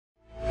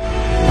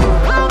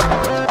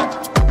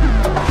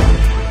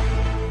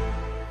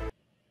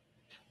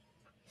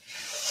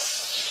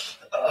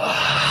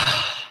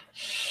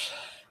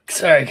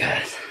Sorry,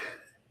 guys.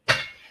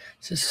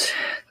 Just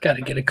got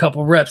to get a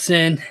couple reps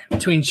in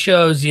between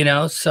shows, you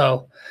know.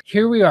 So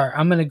here we are.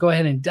 I'm going to go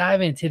ahead and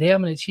dive in. Today,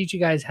 I'm going to teach you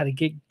guys how to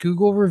get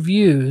Google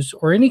reviews,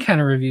 or any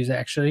kind of reviews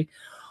actually,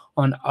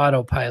 on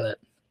autopilot.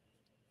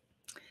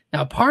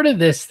 Now, part of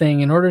this thing,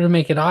 in order to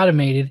make it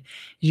automated, is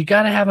you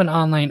got to have an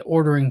online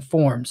ordering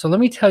form. So let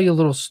me tell you a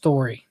little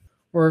story.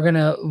 We're going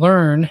to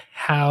learn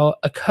how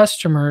a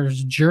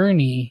customer's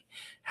journey,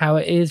 how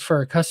it is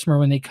for a customer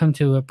when they come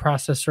to a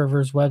process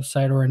server's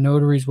website or a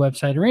notary's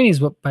website or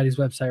anybody's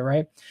website,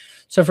 right?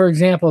 So, for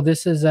example,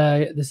 this is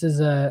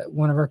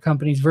one of our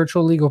companies,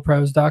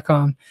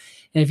 virtuallegalpros.com.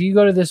 And if you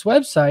go to this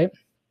website,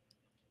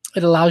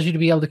 it allows you to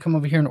be able to come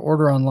over here and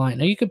order online.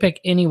 Now, you could pick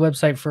any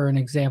website for an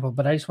example,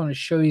 but I just want to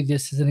show you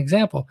this as an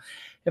example.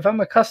 If I'm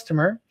a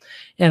customer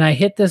and I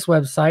hit this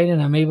website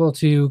and I'm able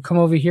to come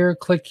over here,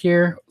 click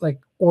here, like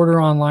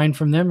order online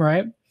from them,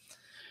 right?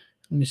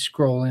 Let me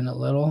scroll in a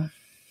little.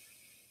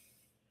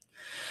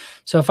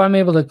 So if I'm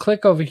able to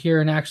click over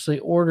here and actually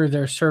order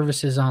their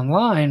services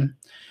online,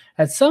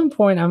 at some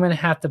point I'm going to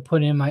have to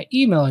put in my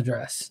email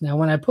address. Now,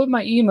 when I put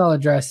my email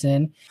address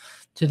in,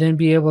 to then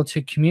be able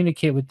to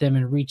communicate with them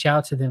and reach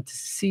out to them to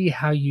see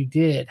how you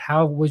did,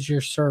 how was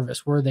your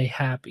service, were they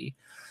happy?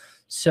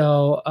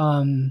 So,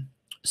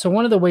 so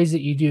one of the ways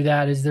that you do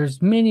that is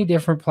there's many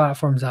different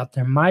platforms out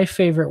there. My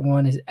favorite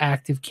one is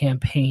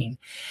ActiveCampaign.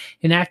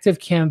 In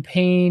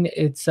ActiveCampaign,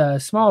 it's a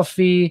small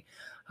fee,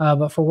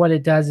 but for what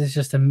it does, it's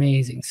just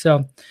amazing.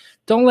 So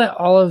don't let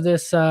all of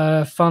this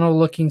funnel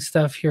looking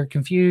stuff here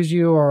confuse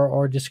you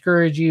or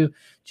discourage you.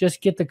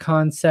 Just get the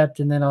concept,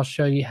 and then I'll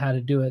show you how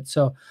to do it.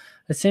 So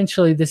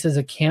essentially, this is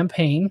a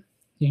campaign.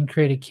 You can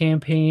create a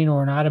campaign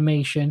or an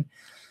automation.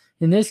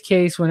 In this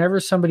case, whenever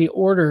somebody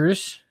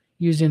orders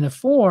using the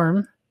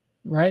form,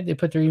 right, they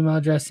put their email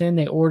address in,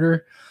 they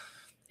order.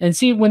 And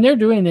see, when they're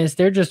doing this,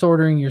 they're just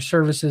ordering your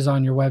services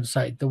on your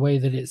website the way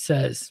that it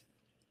says,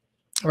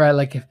 right?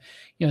 Like if,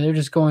 you know, they're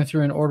just going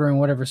through and ordering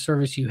whatever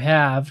service you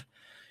have,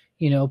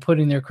 you know,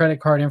 putting their credit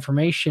card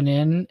information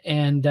in,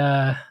 and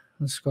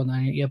let's scroll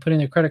down here. Yeah, putting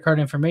their credit card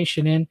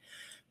information in,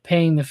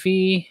 paying the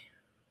fee,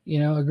 you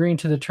know, agreeing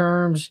to the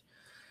terms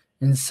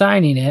and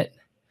signing it.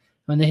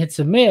 When they hit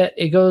submit,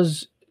 it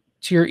goes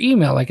to your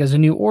email like as a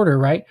new order,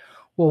 right?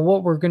 Well,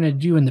 what we're going to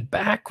do in the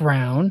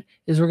background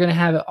is we're going to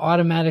have it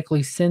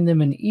automatically send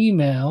them an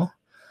email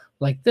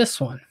like this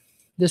one.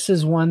 This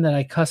is one that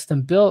I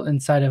custom built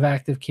inside of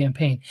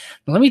ActiveCampaign.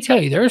 Now, let me tell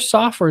you, there are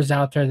softwares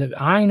out there that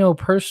I know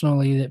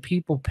personally that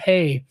people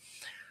pay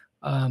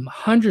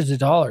hundreds of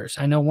dollars.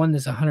 I know one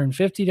that's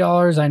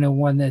 $150. I know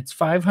one that's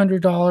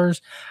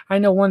 $500. I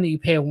know one that you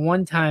pay a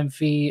one-time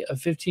fee of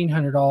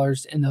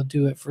 $1,500 and they'll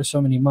do it for so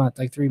many months,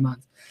 like 3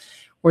 months,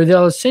 where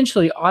they'll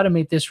essentially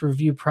automate this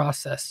review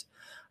process.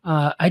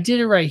 I did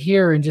it right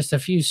here in just a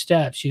few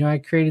steps. You know, I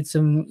created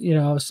some, you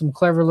know, some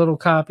clever little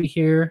copy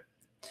here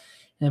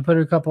and put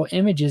a couple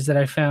images that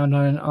I found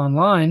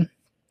online.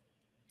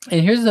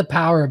 And here's the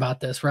power about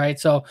this, right?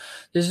 So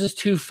this is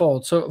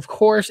twofold. So of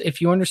course, if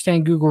you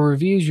understand Google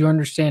reviews, you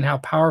understand how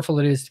powerful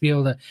it is to be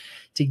able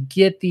to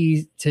get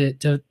these,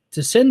 to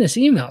send this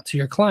email to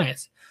your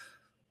clients.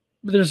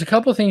 But there's a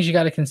couple of things you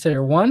got to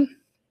consider. One,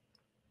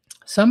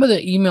 some of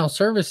the email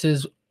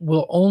services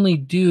will only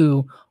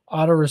do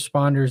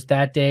autoresponders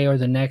that day or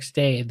the next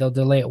day. They'll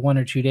delay it 1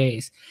 or 2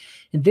 days.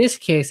 In this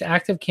case,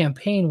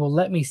 ActiveCampaign will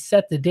let me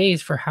set the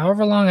days for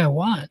however long I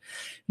want.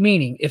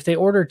 Meaning, if they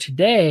order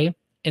today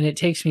and it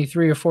takes me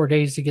 3 or 4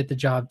 days to get the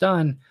job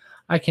done,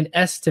 I can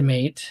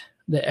estimate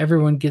that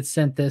everyone gets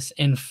sent this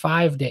in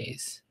 5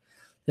 days.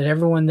 That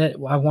everyone that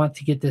I want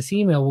to get this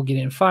email will get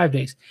it in 5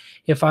 days.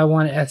 If I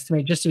want to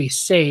estimate, just to be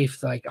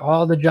safe, like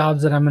all the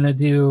jobs that I'm going to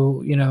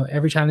do, you know,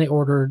 every time they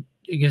order,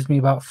 it gives me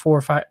about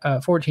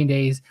 14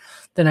 days.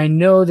 Then I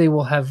know they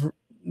will have,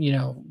 you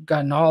know,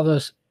 gotten all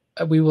those.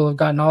 We will have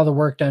gotten all the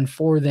work done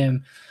for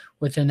them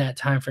within that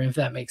time frame, if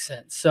that makes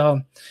sense. So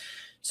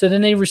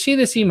then they receive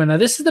this email. Now,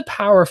 this is the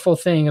powerful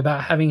thing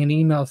about having an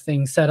email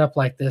thing set up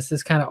like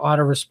this kind of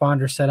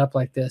autoresponder set up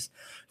like this.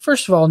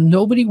 First of all,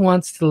 nobody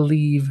wants to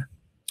leave.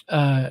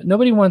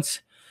 Nobody wants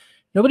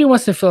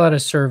to fill out a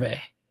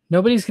survey.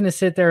 Nobody's going to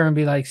sit there and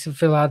be like,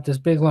 fill out this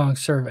big, long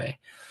survey.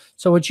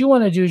 So what you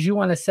want to do is you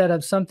want to set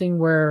up something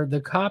where the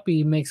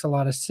copy makes a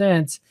lot of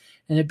sense.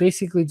 And it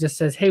basically just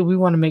says, hey, we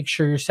want to make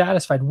sure you're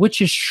satisfied,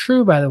 which is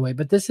true, by the way,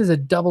 but this is a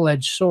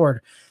double-edged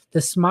sword.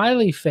 The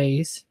smiley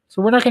face,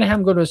 so we're not going to have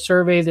them go to a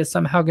survey that's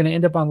somehow going to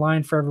end up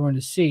online for everyone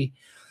to see.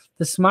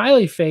 The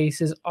smiley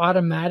face is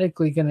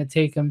automatically going to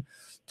take them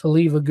to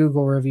leave a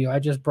Google review. I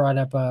just brought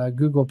up a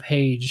Google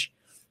page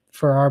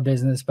for our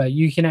business, but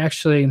you can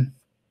actually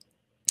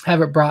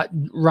have it brought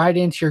right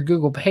into your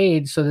Google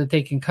page so that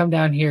they can come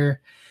down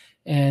here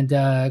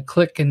and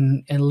click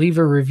and leave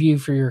a review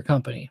for your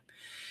company.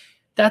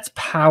 That's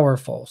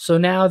powerful. So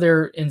now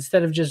they're,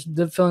 instead of just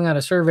filling out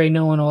a survey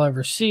no one will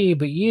ever see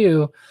but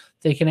you,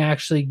 they can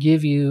actually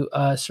give you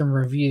some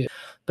review.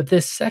 But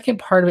this second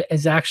part of it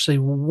is actually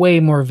way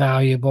more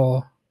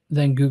valuable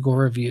than Google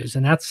reviews,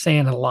 and that's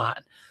saying a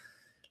lot.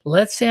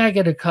 Let's say I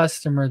get a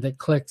customer that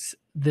clicks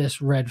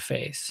this red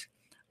face.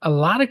 a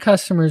lot of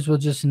customers will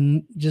just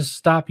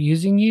stop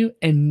using you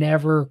and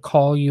never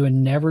call you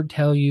and never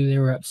tell you they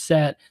were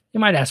upset. They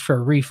might ask for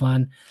a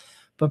refund,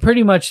 but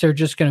pretty much they're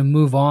just going to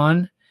move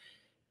on.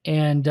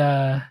 And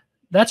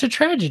that's a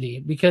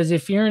tragedy, because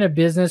if you're in a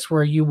business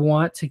where you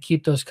want to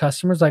keep those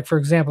customers, like for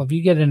example, if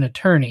you get an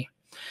attorney,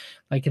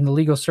 like in the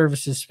legal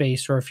services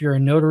space, or if you're a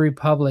notary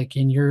public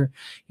and you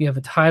have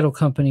a title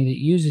company that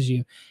uses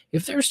you,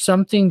 if there's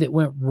something that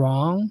went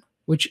wrong,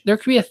 which there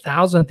could be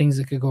 1,000 things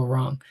that could go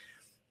wrong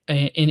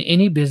in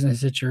any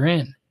business that you're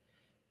in,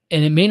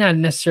 and it may not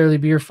necessarily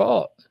be your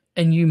fault,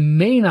 and you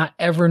may not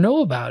ever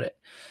know about it.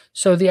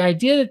 So the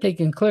idea that they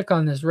can click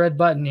on this red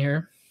button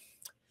here,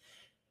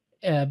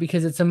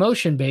 because it's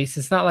emotion based,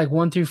 it's not like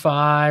 1 through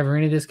 5 or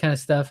any of this kind of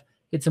stuff.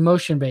 It's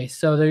emotion based.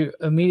 So they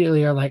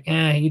immediately are like,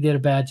 he did a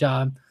bad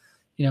job.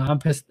 I'm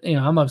pissed,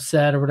 I'm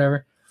upset or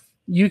whatever.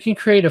 You can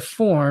create a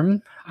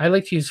form. I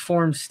like to use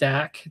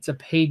FormStack. It's a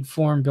paid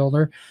form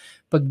builder,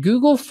 but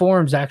Google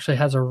Forms actually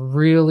has a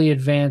really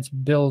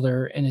advanced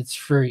builder, and it's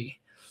free.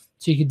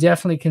 So you could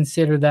definitely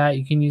consider that.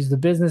 You can use the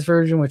business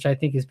version, which I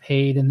think is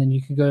paid, and then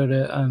you can go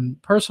to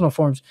personal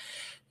forms.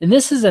 And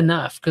this is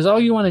enough, because all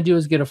you want to do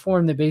is get a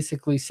form that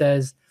basically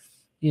says,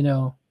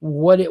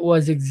 what it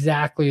was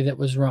exactly that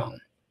was wrong.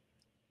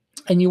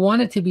 And you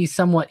want it to be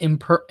somewhat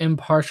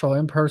impartial,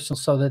 impersonal,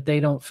 so that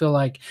they don't feel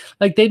like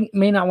they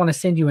may not want to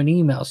send you an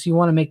email. So you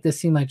want to make this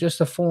seem like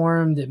just a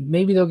form that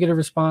maybe they'll get a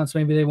response,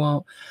 maybe they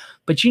won't.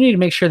 But you need to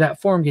make sure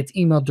that form gets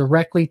emailed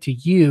directly to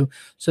you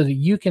so that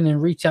you can then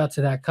reach out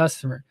to that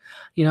customer.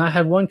 I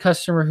had one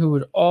customer who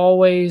would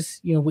always,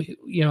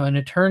 an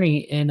attorney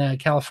in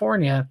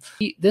California.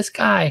 This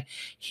guy,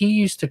 he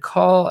used to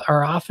call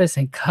our office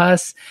and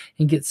cuss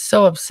and get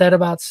so upset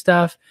about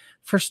stuff,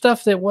 for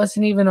stuff that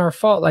wasn't even our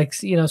fault, like,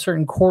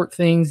 certain court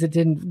things that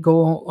didn't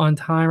go on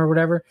time or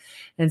whatever.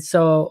 And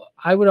so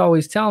I would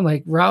always tell him,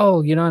 like,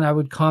 Raul, and I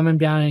would calm him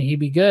down and he'd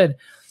be good.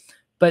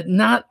 But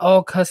not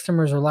all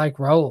customers are like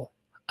Raul.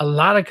 A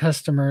lot of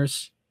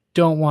customers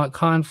don't want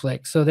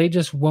conflict, so they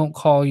just won't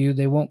call you.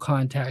 They won't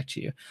contact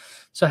you.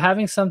 So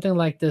having something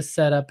like this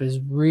set up is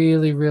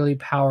really, really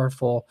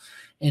powerful.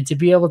 And to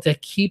be able to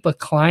keep a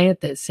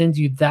client that sends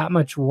you that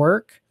much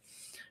work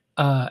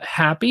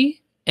happy,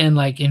 and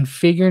like in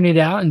figuring it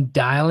out and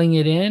dialing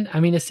it in. I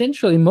mean,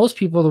 essentially most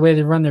people, the way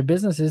they run their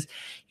businesses,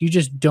 you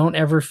just don't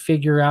ever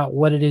figure out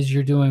what it is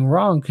you're doing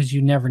wrong because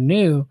you never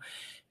knew.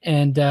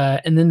 And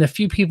then the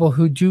few people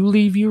who do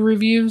leave you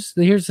reviews,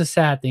 here's the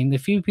sad thing. The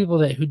few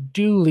people who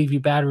do leave you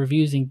bad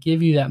reviews and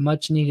give you that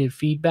much needed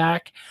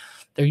feedback,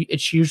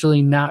 it's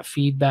usually not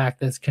feedback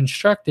that's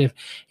constructive.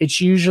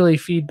 It's usually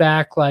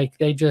feedback like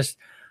they just,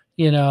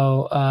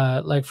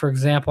 like for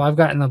example, I've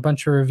gotten a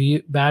bunch of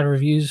bad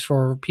reviews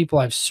for people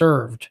I've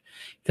served,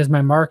 because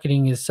my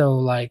marketing is so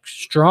like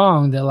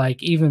strong that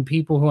like even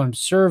people who I'm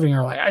serving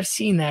are like, I've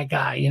seen that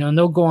guy, and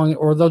they'll go on,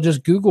 or they'll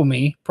just Google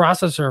me,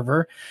 process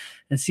server,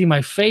 and see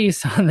my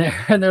face on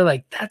there, and they're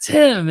like, that's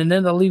him, and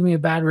then they'll leave me a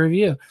bad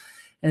review.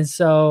 And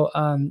so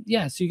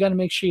so you got to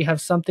make sure you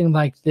have something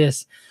like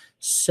this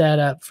set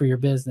up for your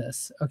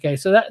business. Okay,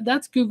 so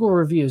that's Google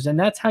reviews, and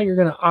that's how you're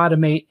going to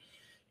automate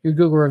your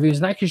Google reviews.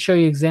 And I can show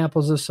you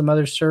examples of some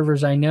other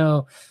servers I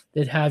know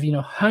that have,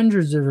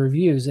 hundreds of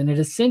reviews, and it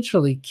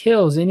essentially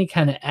kills any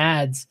kind of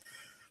ads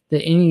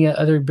that any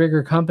other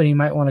bigger company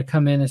might want to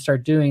come in and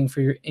start doing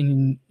for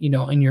in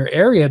your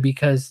area,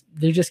 because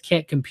they just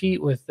can't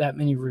compete with that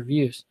many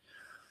reviews.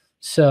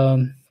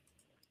 So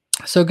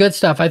good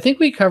stuff. I think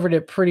we covered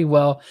it pretty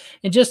well.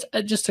 And just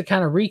to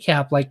kind of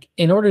recap, like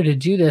in order to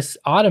do this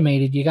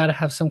automated, you got to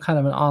have some kind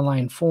of an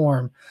online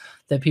form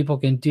that people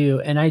can do.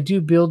 And I do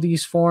build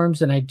these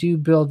forms, and I do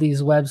build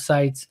these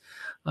websites.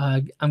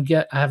 I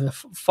have a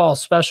fall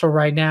special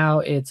right now.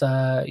 It's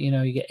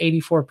you get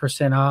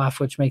 84%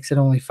 off, which makes it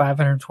only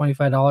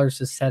 $525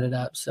 to set it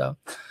up. So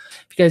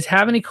if you guys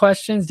have any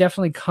questions,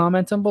 definitely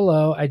comment them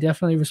below. I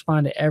definitely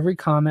respond to every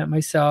comment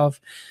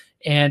myself.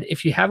 And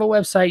if you have a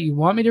website you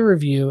want me to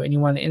review and you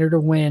want to enter to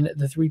win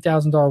the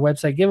 $3,000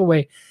 website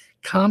giveaway,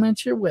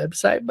 comment your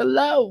website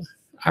below.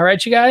 All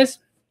right, you guys.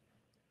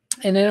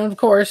 And then of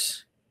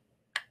course,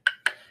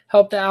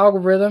 help the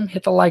algorithm,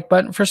 hit the like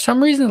button. For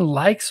some reason,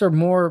 likes are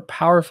more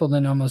powerful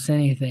than almost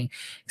anything,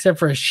 except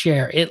for a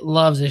share. It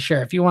loves a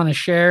share. If you want to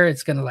share,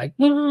 it's going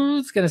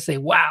to say,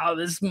 wow,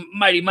 this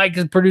Mighty Mike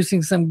is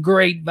producing some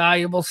great,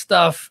 valuable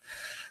stuff.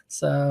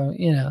 So,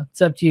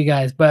 it's up to you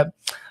guys. But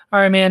all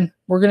right, man,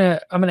 I'm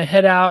going to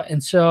head out.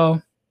 And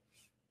so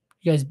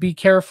you guys be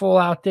careful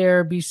out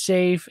there, be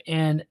safe,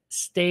 and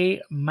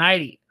stay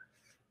mighty.